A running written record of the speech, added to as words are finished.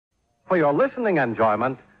for your listening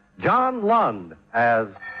enjoyment, John Lund as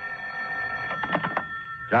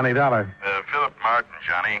Johnny Dollar. Philip Martin,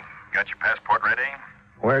 Johnny. Got your passport ready?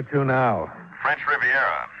 Where to now? French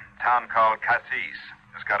Riviera, town called Cassis.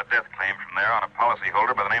 Just got a death claim from there on a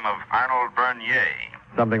policyholder by the name of Arnold Bernier.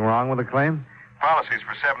 Something wrong with the claim? Policy's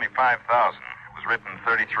for $75,000. It was written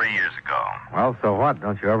 33 years ago. Well, so what?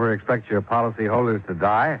 Don't you ever expect your policyholders to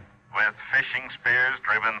die? With fishing spears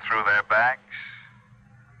driven through their backs?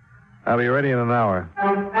 I'll be ready in an hour.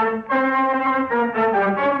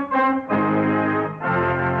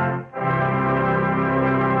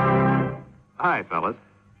 Hi, fellas.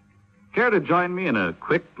 Care to join me in a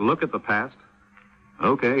quick look at the past?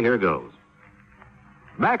 Okay, here goes.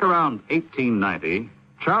 Back around 1890,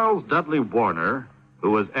 Charles Dudley Warner, who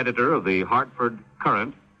was editor of the Hartford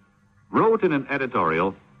Courant, wrote in an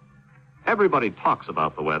editorial, "Everybody talks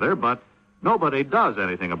about the weather, but nobody does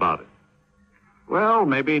anything about it." Well,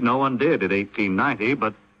 maybe no one did in 1890,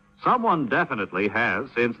 but someone definitely has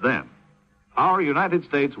since then. Our United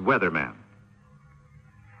States weatherman.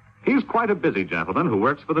 He's quite a busy gentleman who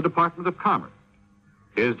works for the Department of Commerce.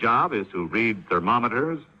 His job is to read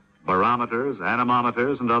thermometers, barometers,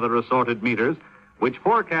 anemometers, and other assorted meters which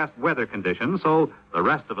forecast weather conditions so the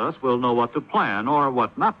rest of us will know what to plan or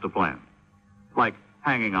what not to plan, like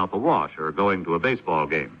hanging out the wash or going to a baseball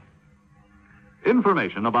game.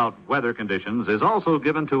 Information about weather conditions is also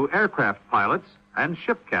given to aircraft pilots and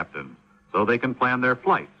ship captains so they can plan their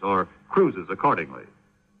flights or cruises accordingly.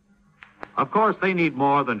 Of course, they need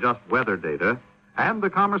more than just weather data, and the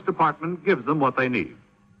Commerce Department gives them what they need.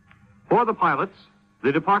 For the pilots,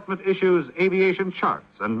 the department issues aviation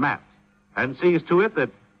charts and maps and sees to it that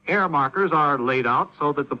air markers are laid out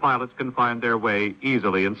so that the pilots can find their way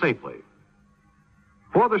easily and safely.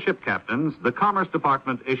 For the ship captains, the Commerce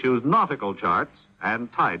Department issues nautical charts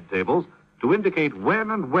and tide tables to indicate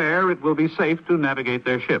when and where it will be safe to navigate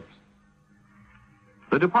their ships.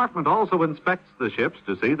 The department also inspects the ships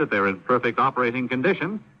to see that they're in perfect operating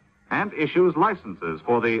condition and issues licenses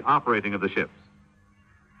for the operating of the ships.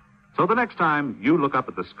 So the next time you look up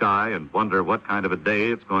at the sky and wonder what kind of a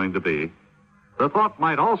day it's going to be, the thought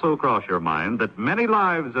might also cross your mind that many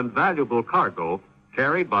lives and valuable cargo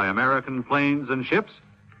carried by American planes and ships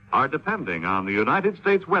are depending on the United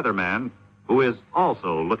States weatherman who is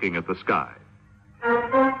also looking at the sky.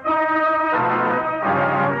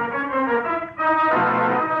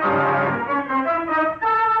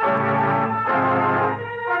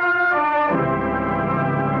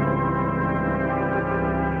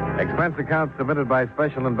 Expense account submitted by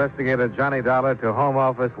Special Investigator Johnny Dollar to Home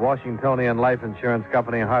Office, Washingtonian Life Insurance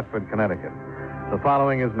Company, Hartford, Connecticut. The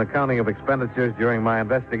following is an accounting of expenditures during my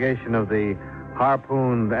investigation of the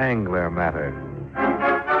Harpooned angler matter.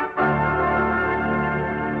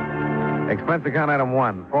 Expense account item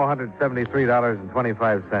 1,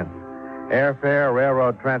 $473.25. Airfare,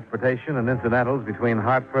 railroad transportation, and incidentals between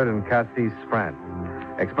Hartford and Cassis, France.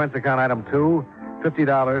 Expense account item 2,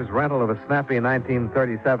 $50 rental of a snappy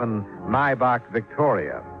 1937 Maybach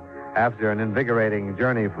Victoria. After an invigorating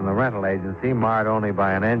journey from the rental agency, marred only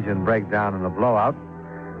by an engine breakdown and a blowout,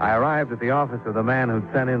 I arrived at the office of the man who'd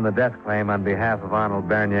sent in the death claim on behalf of Arnold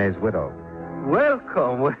Bernier's widow.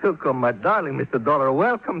 Welcome, my darling Mr. Dollar.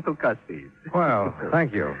 Welcome to Cassis. Well,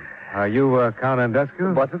 thank you. Are you Count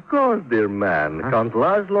Andescu? But of course, dear man. Count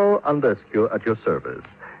Laszlo Andescu at your service.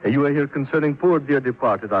 You are here concerning poor dear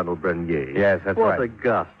departed Arnold Bernier. Yes, that's right. What a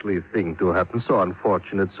ghastly thing to happen. So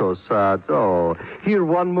unfortunate, so sad. Oh, here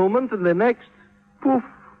one moment and the next, poof.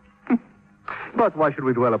 But why should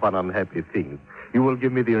we dwell upon unhappy things? You will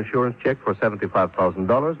give me the insurance check for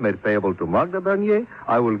 $75,000 made payable to Magda Bernier.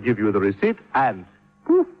 I will give you the receipt and,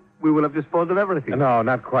 poof, we will have disposed of everything. No,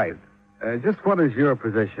 not quite. Just what is your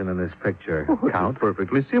position in this picture, Count?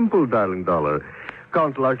 Perfectly simple, darling Dollar.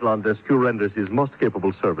 Count Laszlo Andescu renders his most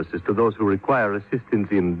capable services to those who require assistance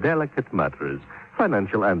in delicate matters,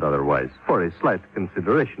 financial and otherwise, for a slight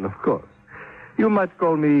consideration, of course. You might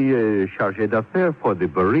call me chargé d'affaires for the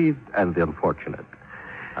bereaved and the unfortunate.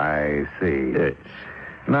 I see. Yes.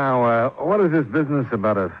 Now, what is this business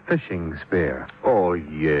about a fishing spear? Oh,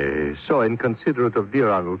 yes. So inconsiderate of dear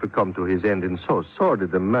Arnold to come to his end in so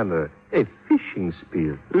sordid a manner. A fishing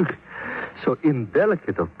spear. Ugh. So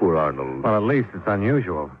indelicate of poor Arnold. Well, at least it's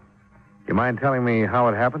unusual. You mind telling me how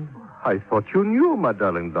it happened? I thought you knew, my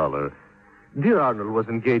darling Dollar. Dear Arnold was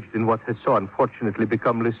engaged in what has so unfortunately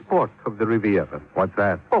become le sport of the Riviera. What's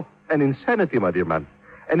that? Oh, an insanity, my dear man.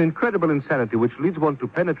 An incredible insanity which leads one to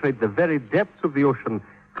penetrate the very depths of the ocean,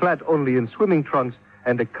 clad only in swimming trunks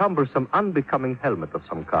and a cumbersome, unbecoming helmet of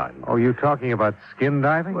some kind. Oh, you talking about skin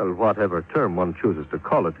diving? Well, whatever term one chooses to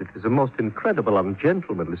call it, it is a most incredible,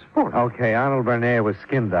 ungentlemanly sport. Okay, Arnold Bernier was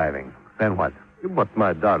skin diving. Then what? But,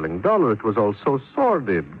 my darling Dollar, it was all so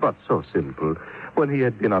sordid, but so simple. When he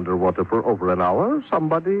had been underwater for over an hour,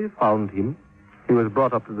 somebody found him. He was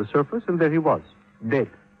brought up to the surface, and there he was, dead.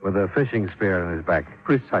 With a fishing spear in his back.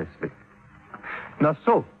 Precisely. Now,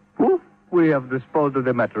 so, poof, we have disposed of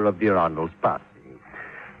the matter of dear Arnold's passing.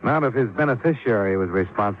 Not if his beneficiary was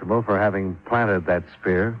responsible for having planted that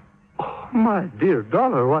spear. Oh, my dear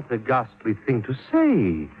Dollar, what a ghastly thing to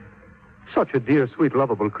say. Such a dear, sweet,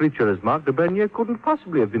 lovable creature as Marc de Bernier couldn't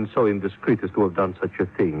possibly have been so indiscreet as to have done such a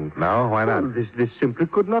thing. No, why not? Well, this simply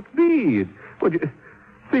could not be. Would you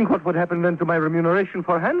think what would happen then to my remuneration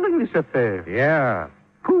for handling this affair? Yeah.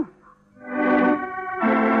 Poof.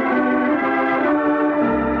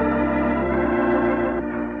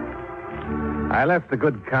 I left the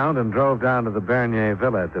good Count and drove down to the Bernier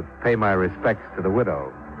villa to pay my respects to the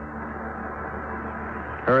widow.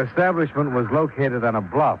 Her establishment was located on a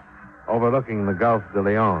bluff overlooking the Gulf de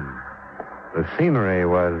Leon. The scenery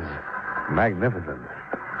was magnificent.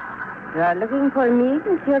 You are looking for me,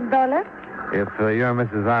 Monsieur Dollar? If you're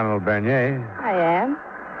Mrs. Arnold Bernier. I am.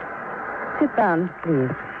 Sit down, please.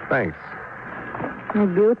 Thanks. A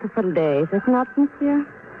beautiful day, is it not, monsieur?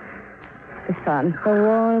 The sun so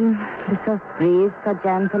warm, the soft breeze so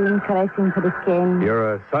gentle and caressing to the skin.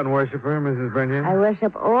 You're a sun worshiper, Mrs. Bernier? I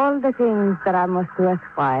worship all the things that are most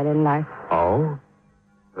worthwhile in life. Oh?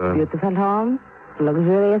 Beautiful homes,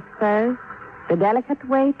 luxurious furs, the delicate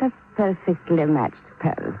weight of perfectly matched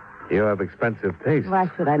pearls. You have expensive taste. Why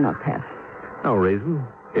should I not have? No reason,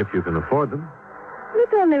 if you can afford them. It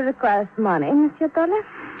only requires money, Monsieur Dollar.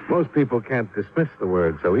 Most people can't dismiss the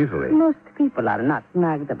word so easily. Most people are not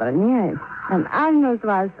Marc de Bernier. And Arnold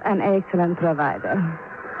was an excellent provider.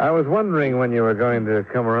 I was wondering when you were going to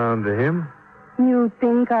come around to him. You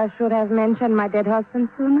think I should have mentioned my dead husband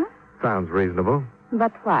sooner? Sounds reasonable.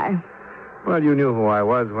 But why? Well, you knew who I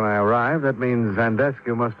was when I arrived. That means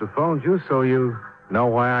Zandescu must have phoned you, so you know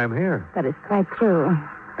why I'm here. That is quite true.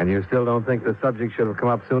 And you still don't think the subject should have come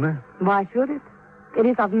up sooner? Why should it? It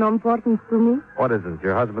is of no importance to me. What isn't?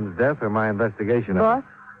 Your husband's death or my investigation of Both?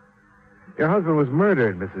 it? Your husband was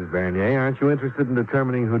murdered, Mrs. Bernier. Aren't you interested in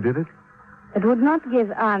determining who did it? It would not give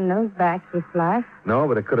Arnold back his life. No,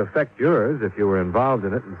 but it could affect yours if you were involved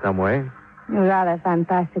in it in some way. Rather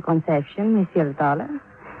fantastic conception, Monsieur Dollar.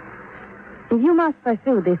 If you must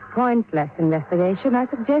pursue this pointless investigation, I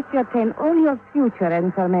suggest you obtain all your future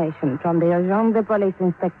information from the agent de police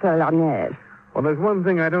Inspector Larnier. Well, there's one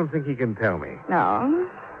thing I don't think he can tell me. No?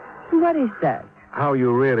 What is that? How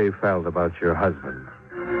you really felt about your husband.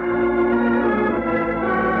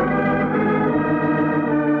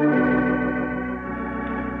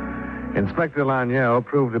 Inspector Lagneau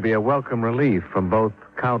proved to be a welcome relief from both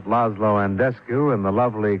Count Laszlo Andescu and the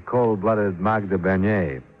lovely, cold-blooded Marc de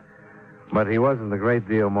Bernier. But he wasn't a great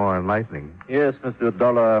deal more enlightening. Yes, Monsieur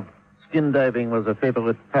Dollar. Skin diving was a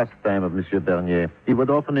favorite pastime of Monsieur Bernier. He would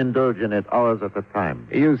often indulge in it hours at a time.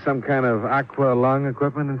 He used some kind of aqua lung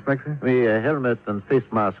equipment, Inspector? A helmet and face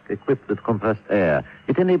mask equipped with compressed air.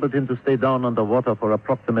 It enabled him to stay down underwater for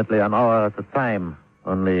approximately an hour at a time.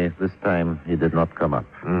 Only this time he did not come up.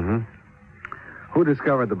 Mm-hmm. Who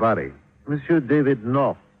discovered the body? Monsieur David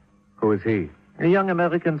North. Who is he? A young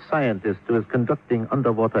American scientist who is conducting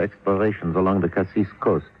underwater explorations along the Cassis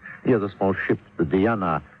coast. He has a small ship, the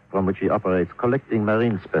Diana, from which he operates, collecting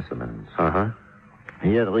marine specimens. Uh-huh.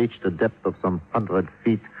 He had reached a depth of some 100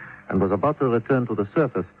 feet and was about to return to the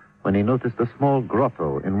surface when he noticed a small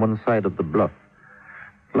grotto in one side of the bluff.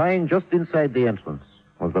 Lying just inside the entrance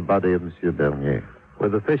was the body of Monsieur Bernier.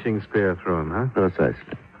 With a fishing spear through him, huh?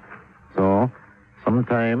 Precisely. So,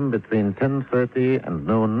 sometime between 10:30 and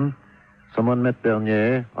noon, someone met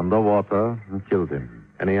Bernier underwater and killed him.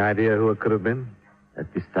 Any idea who it could have been?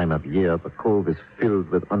 At this time of year, the cove is filled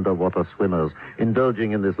with underwater swimmers,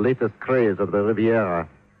 indulging in this latest craze of the Riviera.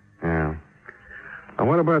 Yeah. And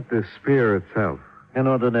what about this spear itself? An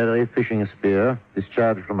ordinary fishing spear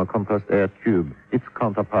discharged from a compressed air tube. Its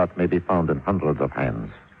counterpart may be found in hundreds of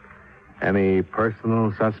hands. Any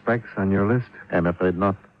personal suspects on your list? I'm afraid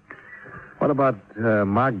not. What about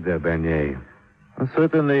Marc de Bernier?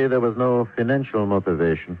 Certainly, there was no financial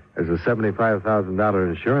motivation. There's a $75,000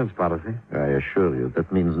 insurance policy. I assure you,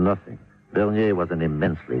 that means nothing. Bernier was an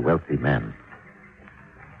immensely wealthy man.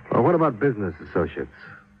 Well, what about business associates?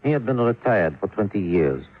 He had been retired for 20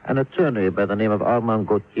 years. An attorney by the name of Armand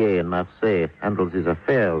Gauthier in Marseille handles his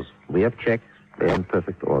affairs. We have checks. They're in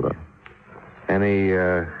perfect order. Any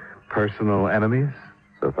personal enemies?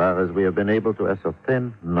 So far as we have been able to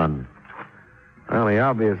ascertain, none. Well, he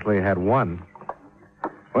obviously had one.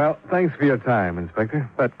 Well, thanks for your time, Inspector.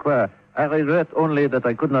 But, I regret only that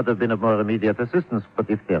I could not have been of more immediate assistance, but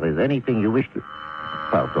if there is anything you wish to...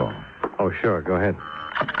 Pardon. Oh, sure. Go ahead.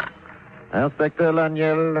 Inspector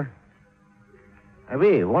Laniel.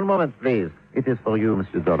 Oui, one moment, please. It is for you,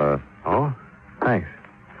 Monsieur Dollar. Oh, thanks.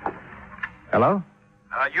 Hello?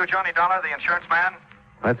 You Johnny Dollar, the insurance man?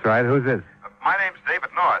 That's right. Who's this? My name's David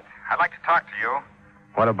North. I'd like to talk to you.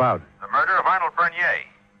 What about? The murder of Arnold Bernier.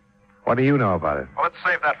 What do you know about it? Well, let's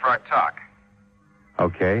save that for our talk.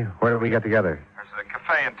 Okay. Where do we get together? There's a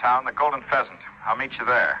cafe in town, the Golden Pheasant. I'll meet you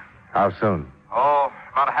there. How soon? Oh,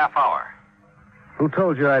 about a half hour. Who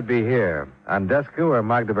told you I'd be here? Andescu or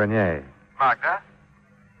Magda Bernier? Magda?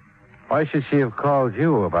 Why should she have called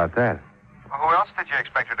you about that? Well, who else did you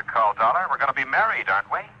expect her to call, Dollar? We're going to be married,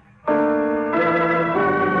 aren't we?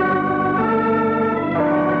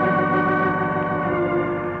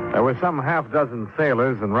 There were some half-dozen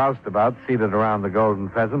sailors and roustabouts seated around the Golden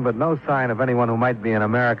Pheasant, but no sign of anyone who might be an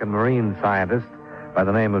American marine scientist by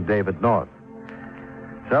the name of David North.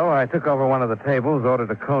 So I took over one of the tables,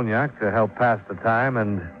 ordered a cognac to help pass the time,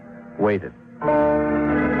 and waited.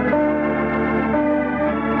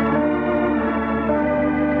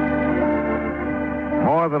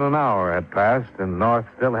 More than an hour had passed, and North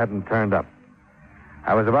still hadn't turned up.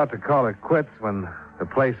 I was about to call it quits when the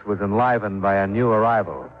place was enlivened by a new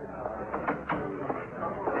arrival.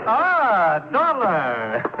 Ah,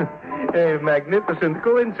 Dollar! A magnificent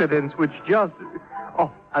coincidence which just...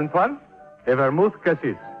 Oh, Antoine? A vermouth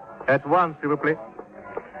cassis. At once, s'il vous plaît.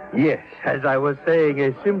 Yes, as I was saying,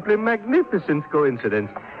 a simply magnificent coincidence.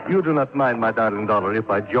 You do not mind, my darling Dollar, if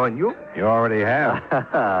I join you? You already have.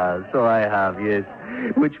 So I have, yes.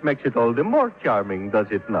 Which makes it all the more charming, does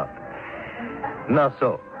it not? Now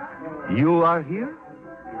so, you are here?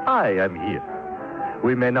 I am here.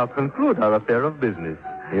 We may now conclude our affair of business.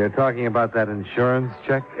 You're talking about that insurance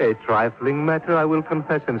check? A trifling matter, I will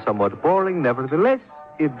confess, and somewhat boring. Nevertheless,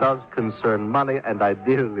 it does concern money, and I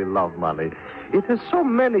dearly love money. It has so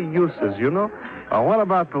many uses, you know. What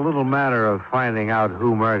about the little matter of finding out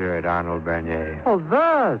who murdered Arnold Bernier? Oh,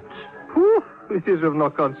 that. Whew. It is of no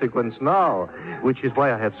consequence now, which is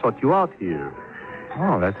why I have sought you out here.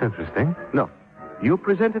 Oh, that's interesting. No, you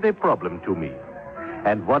presented a problem to me.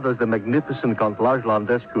 And what does the magnificent Count Lars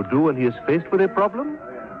Landescu do when he is faced with a problem?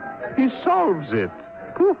 He solves it.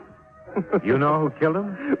 Whew. You know who killed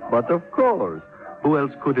him? But of course. Who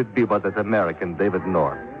else could it be but that American David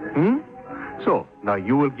North? So, now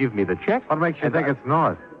you will give me the check. What makes you think it's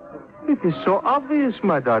North? It is so obvious,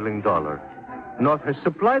 my darling Dollar. North has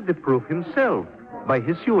supplied the proof himself by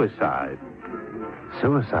his suicide.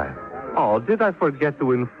 Suicide? Oh, did I forget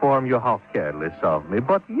to inform you how careless of me?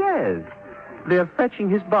 But yes, they are fetching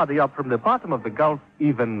his body up from the bottom of the Gulf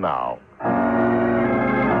even now.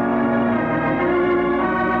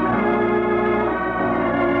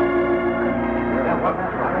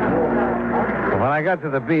 When I got to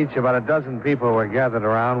the beach, about a dozen people were gathered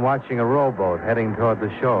around watching a rowboat heading toward the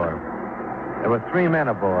shore. There were 3 men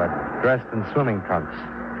aboard, dressed in swimming trunks,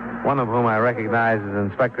 one of whom I recognized as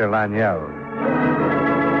Inspector Laniel.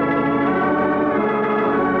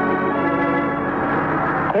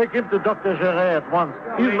 Take him to Dr. Geret at once.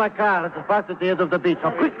 Use my car. It is fast at the end of the beach.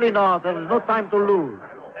 Now, quickly now. There is no time to lose.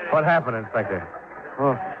 What happened, Inspector?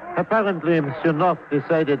 Oh, apparently, Monsieur North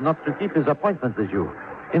decided not to keep his appointment with you.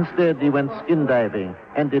 Instead, he went skin diving,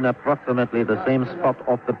 and in approximately the same spot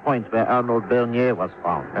off the point where Arnold Bernier was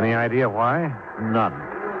found. Any idea why? None.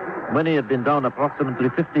 When he had been down approximately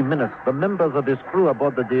 50 minutes, the members of his crew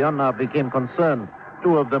aboard the Diana became concerned.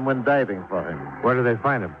 2 of them went diving for him. Where did they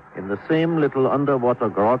find him? In the same little underwater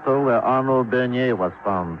grotto where Arnold Bernier was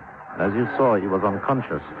found. As you saw, he was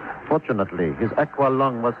unconscious. Fortunately, his aqua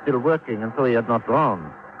lung was still working, and so he had not drowned.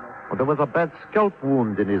 But there was a bad scalp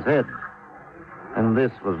wound in his head. And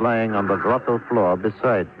this was lying on the grotto floor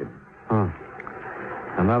beside him.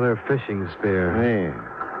 Another fishing spear. Oui.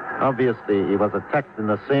 Obviously, he was attacked in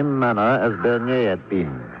the same manner as Bernier had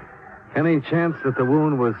been. Any chance that the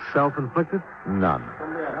wound was self-inflicted? None.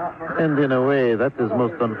 And in a way, that is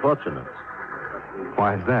most unfortunate.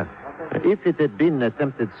 Why is that? If it had been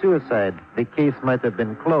attempted suicide, the case might have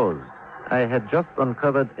been closed. I had just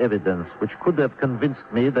uncovered evidence which could have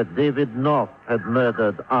convinced me that David North had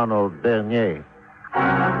murdered Arnold Bernier.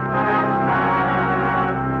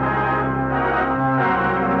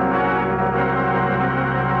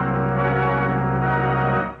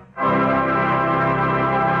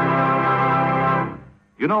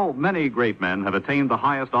 You know, many great men have attained the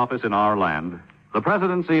highest office in our land, the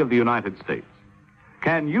presidency of the United States.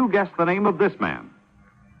 Can you guess the name of this man?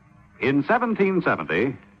 In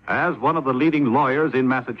 1770, as one of the leading lawyers in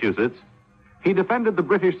Massachusetts, he defended the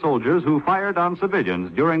British soldiers who fired on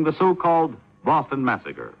civilians during the so-called Boston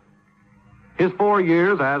Massacre. His 4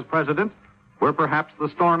 years as president were perhaps the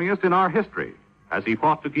stormiest in our history, as he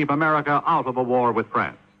fought to keep America out of a war with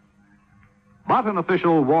France. But an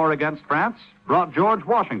official war against France brought George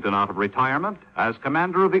Washington out of retirement as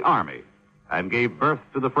commander of the army and gave birth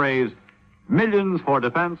to the phrase, "Millions for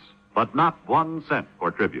defense, but not 1 cent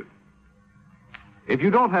for tribute." If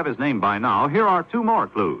you don't have his name by now, here are 2 more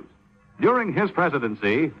clues. During his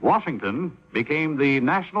presidency, Washington became the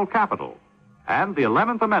national capital, and the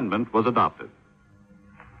 11th Amendment was adopted.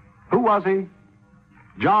 Who was he?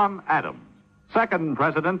 John Adams, 2nd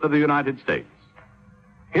President of the United States.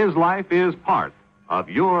 His life is part of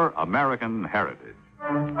your American heritage.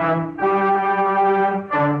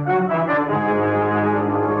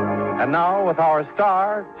 And now, with our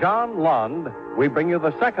star, John Lund, we bring you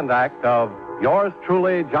the second act of Yours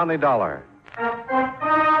Truly, Johnny Dollar.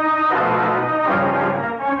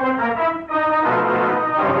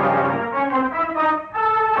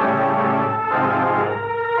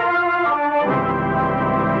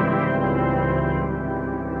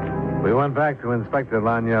 We went back to Inspector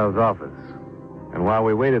Lanyell's office. And while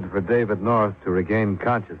we waited for David North to regain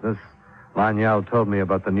consciousness, Lanyell told me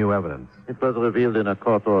about the new evidence. It was revealed in a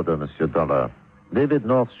court order, Monsieur Dollar. David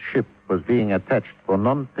North's ship was being attached for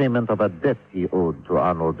non-payment of a debt he owed to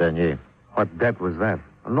Arnold Bernier. What debt was that?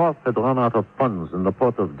 North had run out of funds in the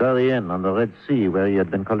port of Darien on the Red Sea, where he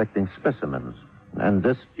had been collecting specimens. And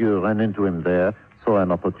Destiu ran into him there, saw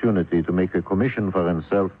an opportunity to make a commission for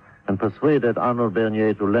himself, and persuaded Arnold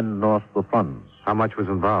Bernier to lend North the funds. How much was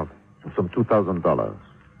involved? Some $2,000.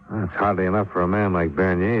 That's hardly enough for a man like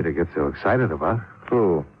Bernier to get so excited about.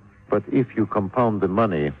 True. But if you compound the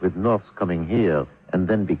money with North's coming here and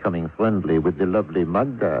then becoming friendly with the lovely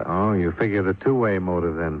Magda... Oh, you figure the two-way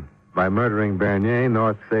motive then. By murdering Bernier,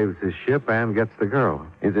 North saves his ship and gets the girl.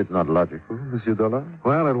 Is it not logical, Monsieur Dollar?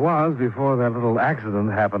 Well, it was before that little accident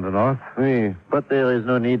happened to North. Oui, but there is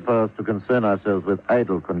no need for us to concern ourselves with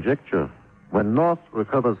idle conjecture. When North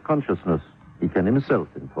recovers consciousness, he can himself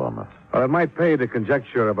inform us. Well, it might pay to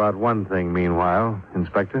conjecture about one thing meanwhile,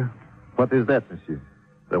 Inspector. What is that, Monsieur?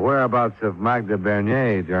 The whereabouts of Magda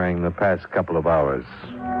Bernier during the past couple of hours.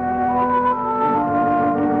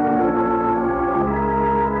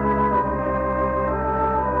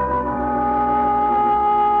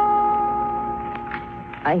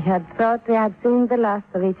 I had thought we had seen the last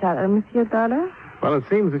of each other, Monsieur Dollar. Well, it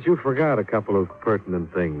seems that you forgot a couple of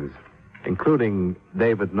pertinent things, including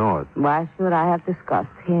David North. Why should I have discussed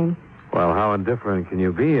him? Well, how indifferent can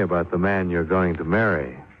you be about the man you're going to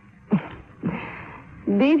marry?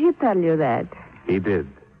 Did he tell you that? He did.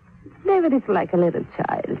 David is like a little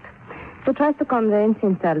child who tries to convince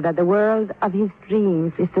himself that the world of his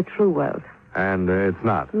dreams is the true world. And it's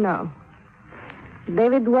not. No.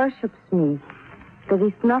 David worships me. There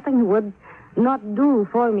is nothing he would not do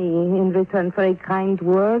for me in return for a kind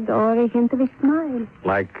word or a hint of a smile.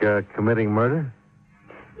 Like committing murder?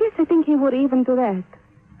 Yes, I think he would even do that.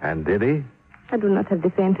 And did he? I do not have the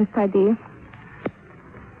faintest idea.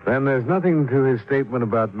 Then there's nothing to his statement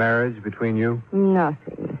about marriage between you?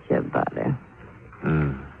 Nothing, Monsieur Dollar.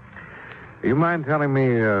 Do you mind telling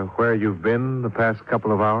me where you've been the past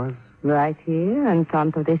couple of hours? Right here in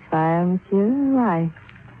front of this fire, Monsieur. Why?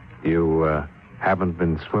 You haven't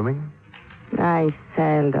been swimming? I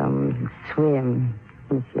seldom swim,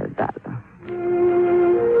 Monsieur Dollar.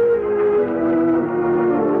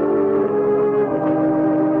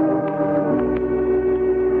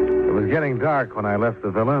 It was getting dark when I left the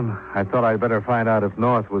villa, and I thought I'd better find out if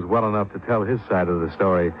North was well enough to tell his side of the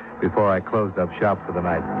story before I closed up shop for the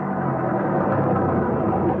night.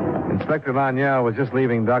 Inspector Lanyell was just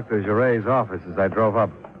leaving Dr. Girat's office as I drove up.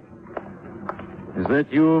 Is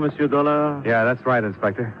that you, Monsieur Dollar? Yeah, that's right,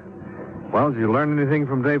 Inspector. Well, did you learn anything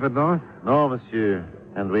from David North? No, Monsieur,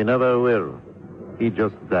 and we never will. He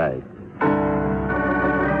just died.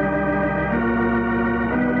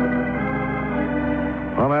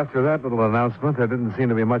 Well, after that little announcement, there didn't seem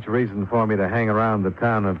to be much reason for me to hang around the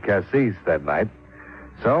town of Cassis that night.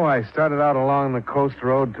 So I started out along the coast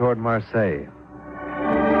road toward Marseille.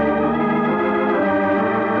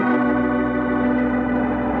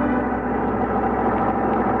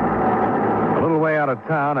 A little way out of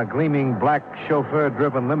town, a gleaming black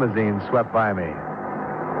chauffeur-driven limousine swept by me.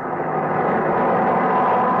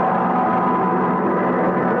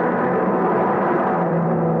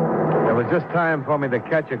 Just time for me to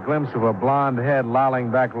catch a glimpse of a blonde head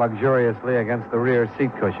lolling back luxuriously against the rear seat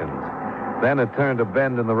cushions. Then it turned a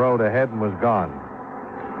bend in the road ahead and was gone.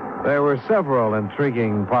 There were several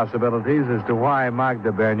intriguing possibilities as to why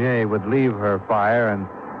Magda Bernier would leave her fire and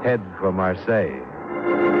head for Marseille.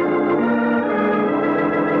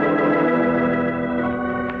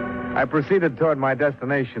 I proceeded toward my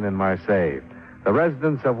destination in Marseille, the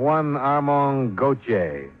residence of one Armand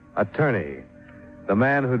Gauthier, attorney, the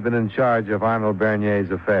man who'd been in charge of Arnold Bernier's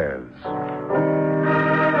affairs.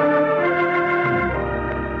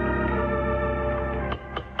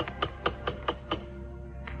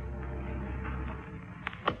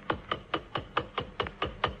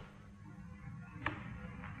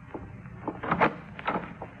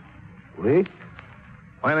 Oui?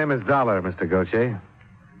 My name is Dollar, Mr. Gauthier.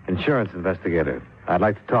 Insurance investigator. I'd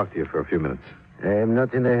like to talk to you for a few minutes. I am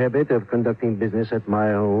not in the habit of conducting business at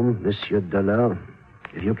my home, Monsieur Dollar.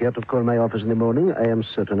 If you care to call my office in the morning, I am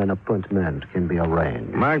certain an appointment can be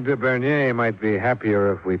arranged. Magda Bernier might be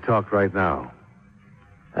happier if we talked right now.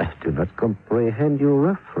 I do not comprehend your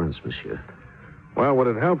reference, monsieur. Well, would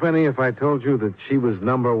it help any if I told you that she was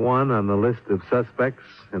number one on the list of suspects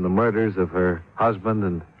in the murders of her husband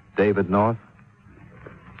and David North?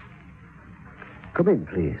 Come in,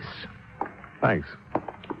 please. Thanks.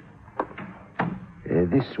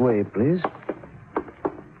 This way, please.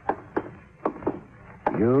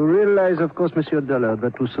 You realize, of course, Monsieur Dollar,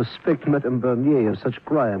 that to suspect Madame Bernier of such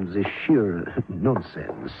crimes is sheer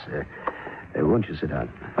nonsense. Won't you sit down?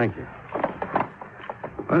 Thank you.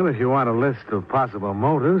 Well, if you want a list of possible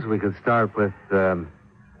motives, we could start with,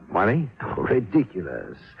 money. Oh,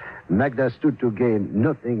 ridiculous. Magda stood to gain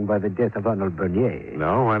nothing by the death of Arnold Bernier.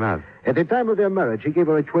 No, why not? At the time of their marriage, he gave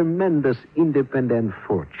her a tremendous independent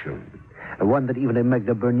fortune. One that even a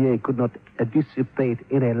Magda Bernier could not dissipate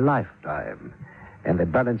in a lifetime. And the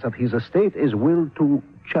balance of his estate is willed to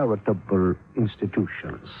charitable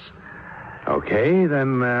institutions. Okay,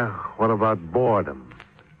 then what about boredom?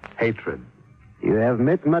 Hatred? You have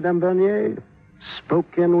met Madame Bernier?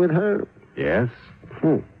 Spoken with her? Yes.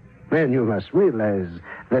 Then you must realize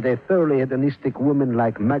that a thoroughly hedonistic woman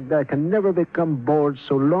like Magda can never become bored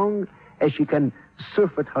so long as she can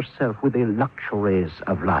surfeit herself with the luxuries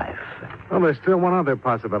of life. Well, there's still one other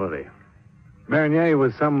possibility. Bernier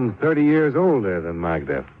was some 30 years older than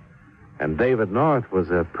Magda. And David North was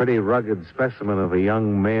a pretty rugged specimen of a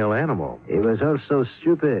young male animal. He was also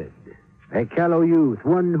stupid. A callow youth,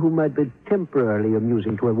 one who might be temporarily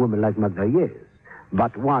amusing to a woman like Magda, yes.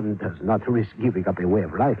 But one does not risk giving up a way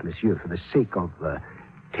of life, monsieur, for the sake of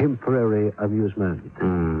temporary amusement.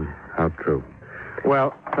 How true.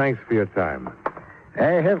 Well, thanks for your time.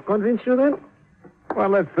 I have convinced you, then? Well,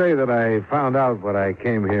 let's say that I found out what I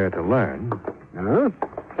came here to learn. Huh?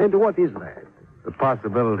 And what is that? The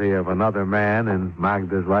possibility of another man in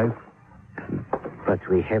Magda's life. But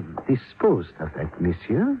we have disposed of that,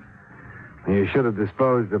 monsieur. You should have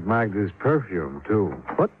disposed of Magda's perfume, too.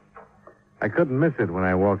 What? I couldn't miss it when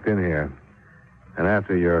I walked in here. And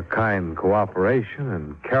after your kind cooperation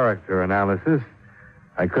and character analysis,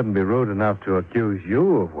 I couldn't be rude enough to accuse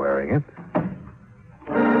you of wearing it.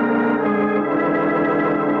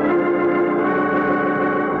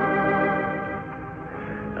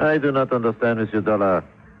 I do not understand, Monsieur Dollar.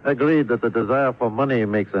 Agreed that the desire for money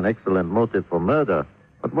makes an excellent motive for murder.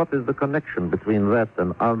 But what is the connection between that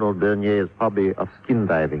and Arnold Bernier's hobby of skin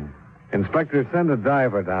diving? Inspector, send a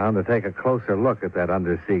diver down to take a closer look at that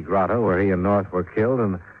undersea grotto where he and North were killed,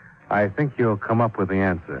 and I think you'll come up with the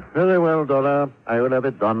answer. Very well, Dollar. I will have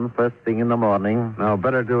it done first thing in the morning. No,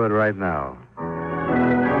 better do it right now.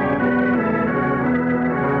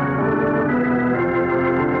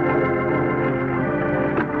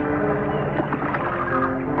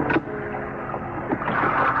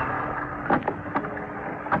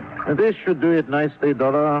 This should do it nicely,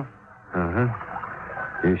 Dollar.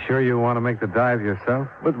 You sure you want to make the dive yourself?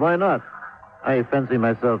 But why not? I fancy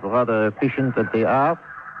myself rather efficient at the art,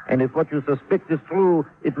 and if what you suspect is true,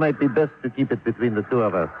 it might be best to keep it between the two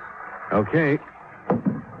of us. Okay.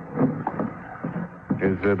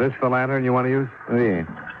 Is this the lantern you want to use? Oui.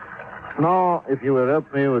 Now, if you will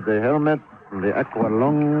help me with the helmet and the aqua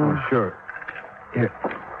lung. Oh, sure. Here.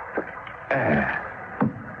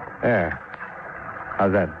 There.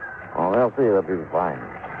 How's that? Oh, I'll see. That'll be fine.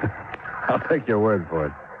 I'll take your word for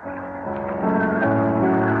it.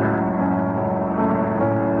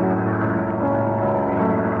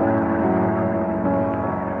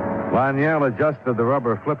 Laniel adjusted the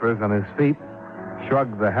rubber flippers on his feet,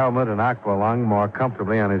 shrugged the helmet and aqualung more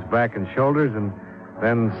comfortably on his back and shoulders, and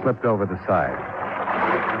then slipped over the side.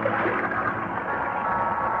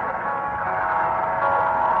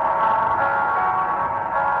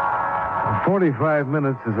 "45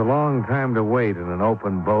 minutes is a long time to wait in an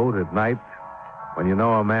open boat at night when you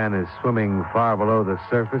know a man is swimming far below the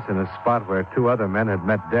surface in a spot where two other men had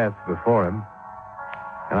met death before him.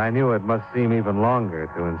 And I knew it must seem even longer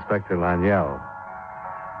to Inspector Laniel.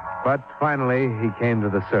 But finally, he came to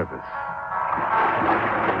the surface.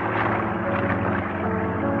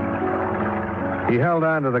 He held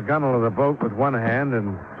on to the gunwale of the boat with one hand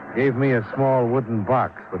and gave me a small wooden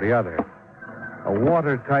box with the other. A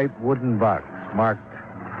watertight wooden box marked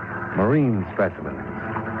marine specimens.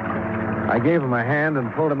 I gave him a hand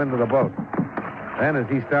and pulled him into the boat. Then, as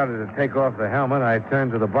he started to take off the helmet, I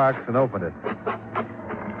turned to the box and opened it.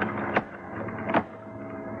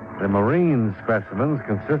 The marine specimens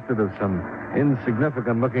consisted of some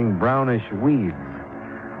insignificant-looking brownish weeds.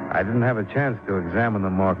 I didn't have a chance to examine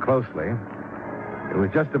them more closely. It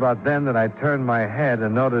was just about then that I turned my head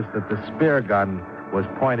and noticed that the spear gun was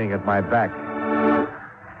pointing at my back.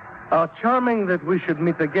 How charming that we should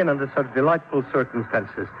meet again under such delightful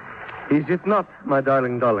circumstances. Is it not, my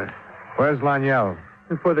darling Dollar? Where's Laniel?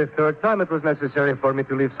 For the third time, it was necessary for me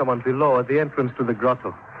to leave someone below at the entrance to the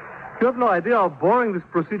grotto. You have no idea how boring this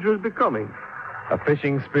procedure is becoming. A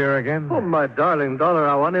fishing spear again? Oh, my darling Dollar,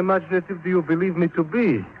 how unimaginative do you believe me to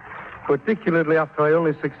be? Particularly after I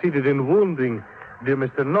only succeeded in wounding dear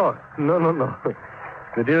Mr. North. No.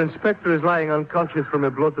 The dear inspector is lying unconscious from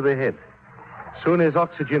a blow to the head. Soon his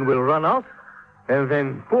oxygen will run out, and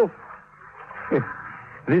then, poof.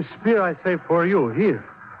 This spear I save for you, here,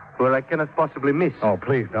 where I cannot possibly miss. Oh,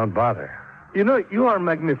 please, don't bother. You know, you are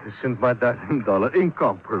magnificent, my darling Dollar,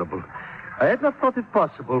 incomparable. I had not thought it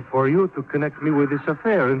possible for you to connect me with this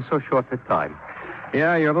affair in so short a time.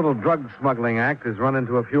 Yeah, your little drug smuggling act has run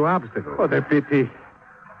into a few obstacles. What a pity.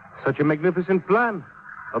 Such a magnificent plan.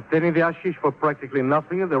 Obtaining the hashish for practically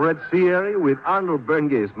nothing in the Red Sea area with Arnold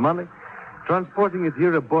Bernier's money, transporting it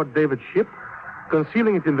here aboard David's ship,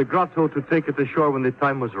 concealing it in the grotto to take it ashore when the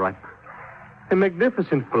time was ripe. A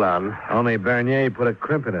magnificent plan. Only Bernier put a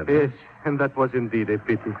crimp in it. Yes, and that was indeed a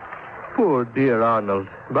pity. Poor dear Arnold.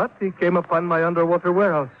 But he came upon my underwater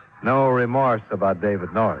warehouse. No remorse about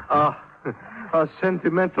David North. Ah, how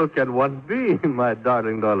sentimental can one be, my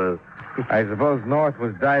darling Dollar? I suppose North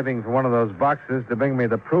was diving for one of those boxes to bring me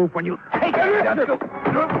the proof when you take it.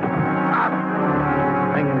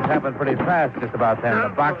 Things happened pretty fast just about then. The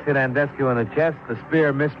box hit Andescu in the chest. The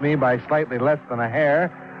spear missed me by slightly less than a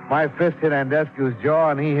hair. My fist hit Andescu's jaw,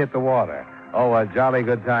 and he hit the water. Oh, a jolly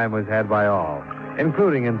good time was had by all,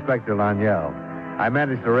 including Inspector Laniel. I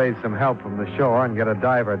managed to raise some help from the shore and get a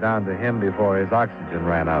diver down to him before his oxygen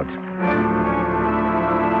ran out.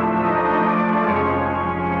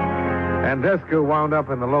 Andescu wound up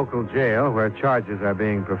in the local jail where charges are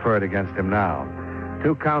being preferred against him now.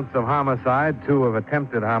 2 counts of homicide, 2 of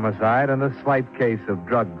attempted homicide, and a slight case of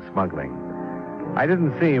drug smuggling. I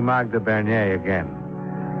didn't see Magda Bernier again.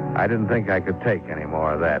 I didn't think I could take any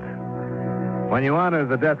more of that. When you honor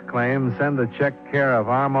the death claim, send the check care of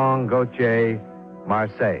Armand Gauthier,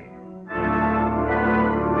 Marseille.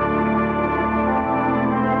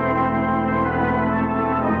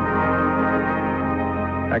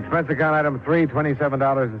 Expense account item 3,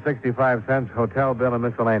 $27.65, hotel bill and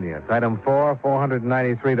miscellaneous. Item 4,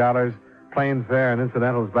 $493, plane fare and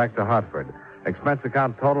incidentals back to Hartford. Expense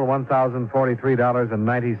account total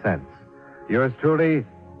 $1,043.90. Yours truly,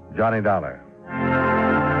 Johnny Dollar.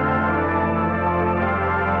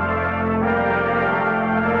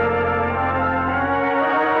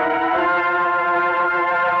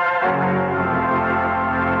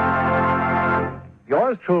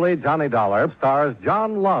 Yours truly, Johnny Dollar, stars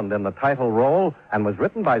John Lund in the title role and was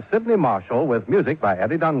written by Sidney Marshall with music by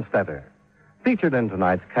Eddie Dunstetter. Featured in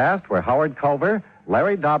tonight's cast were Howard Culver,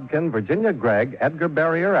 Larry Dobkin, Virginia Gregg, Edgar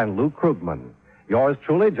Barrier, and Lou Krugman. Yours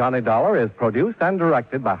truly, Johnny Dollar, is produced and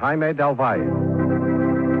directed by Jaime Del Valle.